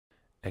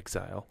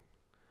Exile.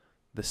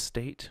 The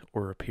state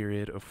or a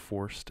period of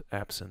forced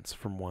absence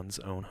from one's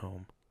own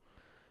home.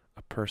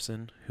 A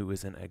person who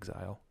is in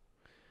exile.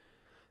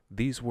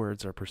 These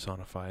words are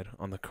personified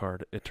on the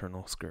card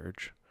Eternal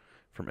Scourge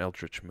from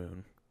Eldritch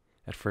Moon.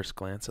 At first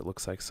glance, it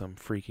looks like some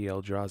freaky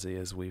eldrazi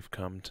as we've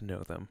come to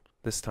know them,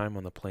 this time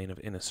on the plane of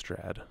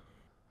Innistrad,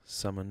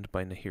 summoned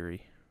by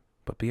Nahiri.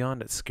 But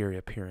beyond its scary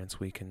appearance,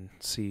 we can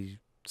see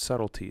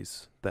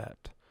subtleties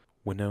that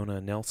Winona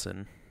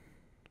Nelson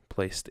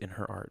placed in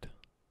her art.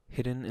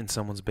 Hidden in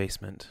someone's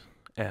basement,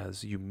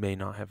 as you may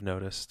not have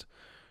noticed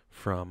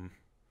from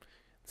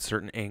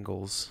certain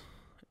angles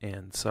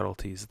and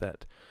subtleties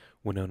that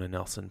Winona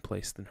Nelson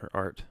placed in her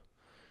art.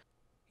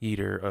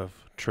 Yeater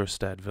of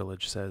Trostad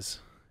Village says,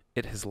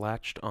 "It has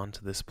latched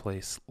onto this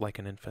place like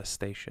an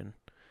infestation.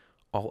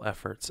 All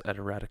efforts at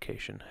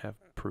eradication have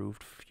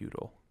proved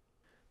futile."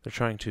 They're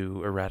trying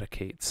to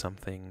eradicate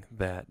something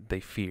that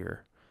they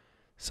fear,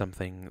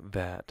 something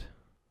that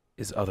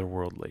is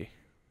otherworldly,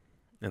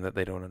 and that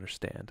they don't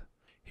understand.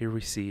 Here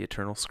we see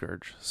Eternal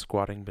Scourge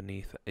squatting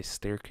beneath a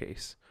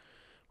staircase,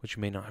 which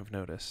you may not have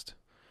noticed.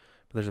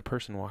 But there's a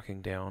person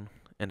walking down,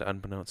 and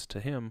unbeknownst to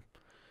him,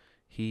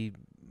 he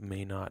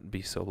may not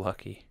be so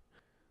lucky.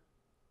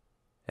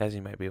 As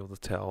you might be able to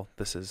tell,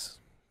 this is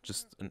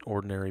just an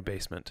ordinary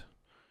basement.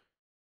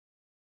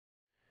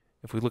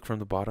 If we look from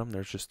the bottom,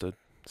 there's just a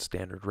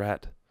standard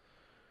rat,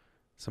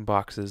 some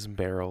boxes and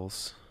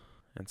barrels,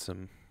 and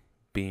some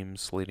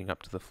beams leading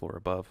up to the floor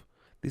above.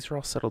 These are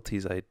all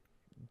subtleties I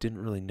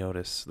didn't really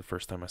notice the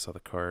first time I saw the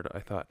card. I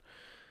thought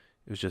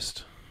it was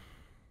just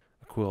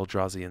a cool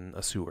eldrazi in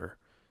a sewer.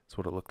 That's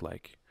what it looked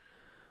like.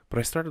 But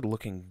I started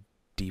looking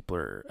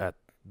deeper at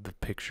the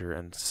picture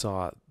and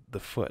saw the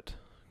foot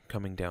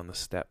coming down the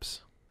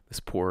steps. This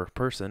poor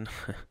person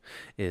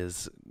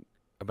is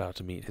about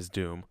to meet his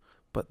doom,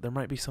 but there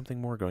might be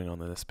something more going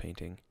on in this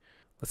painting.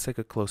 Let's take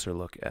a closer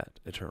look at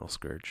Eternal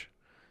Scourge.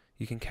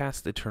 You can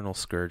cast Eternal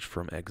Scourge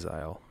from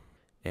exile,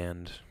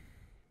 and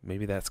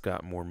maybe that's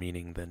got more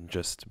meaning than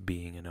just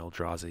being an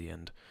eldrazi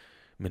and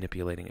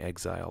manipulating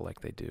exile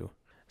like they do.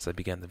 As I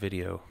began the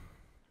video,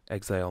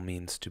 exile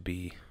means to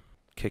be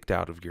kicked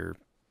out of your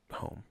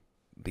home.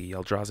 The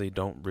eldrazi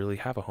don't really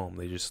have a home,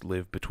 they just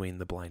live between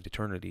the blind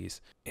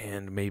eternities,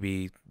 and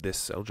maybe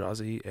this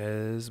eldrazi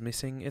is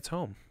missing its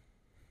home.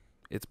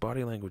 Its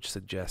body language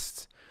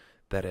suggests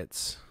that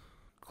it's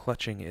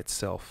clutching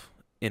itself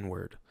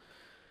inward.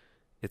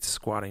 It's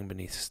squatting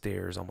beneath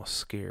stairs, almost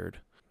scared,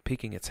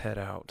 peeking its head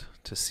out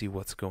to see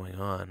what's going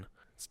on.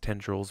 Its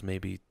tendrils may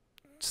be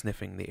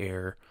sniffing the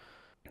air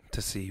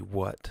to see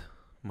what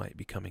might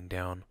be coming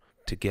down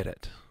to get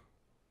it.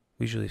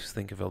 We usually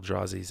think of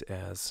Eldrazi's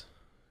as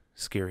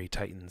scary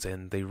titans,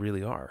 and they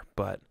really are,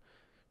 but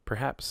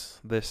perhaps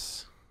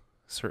this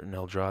certain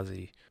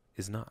Eldrazi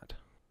is not.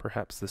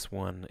 Perhaps this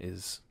one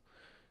is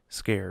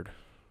scared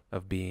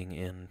of being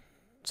in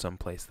some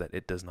place that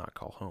it does not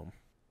call home.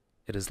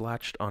 It is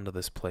latched onto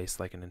this place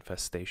like an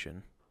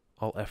infestation.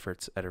 All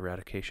efforts at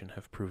eradication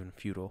have proven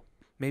futile.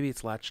 Maybe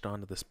it's latched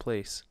onto this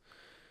place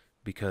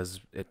because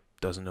it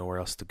doesn't know where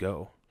else to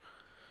go.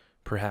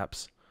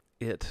 Perhaps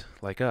it,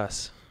 like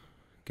us,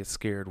 gets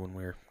scared when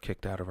we're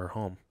kicked out of our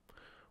home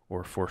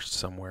or forced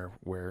somewhere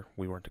where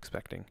we weren't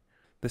expecting.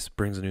 This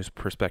brings a new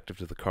perspective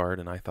to the card,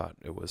 and I thought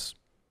it was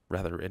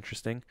rather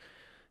interesting.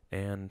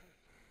 And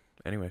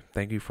anyway,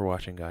 thank you for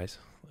watching, guys.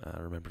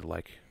 Remember to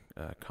like,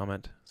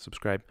 comment,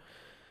 subscribe.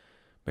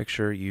 Make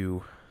sure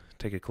you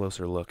take a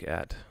closer look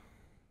at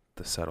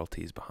the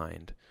subtleties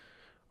behind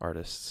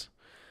artists.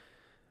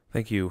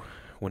 Thank you,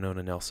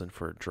 Winona Nelson,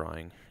 for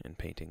drawing and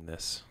painting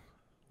this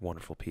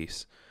wonderful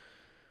piece.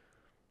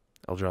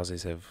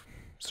 Eldrazi's have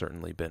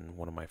certainly been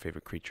one of my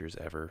favorite creatures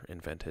ever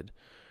invented,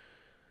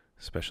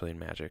 especially in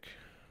Magic.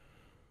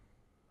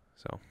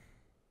 So,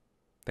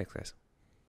 thanks, guys.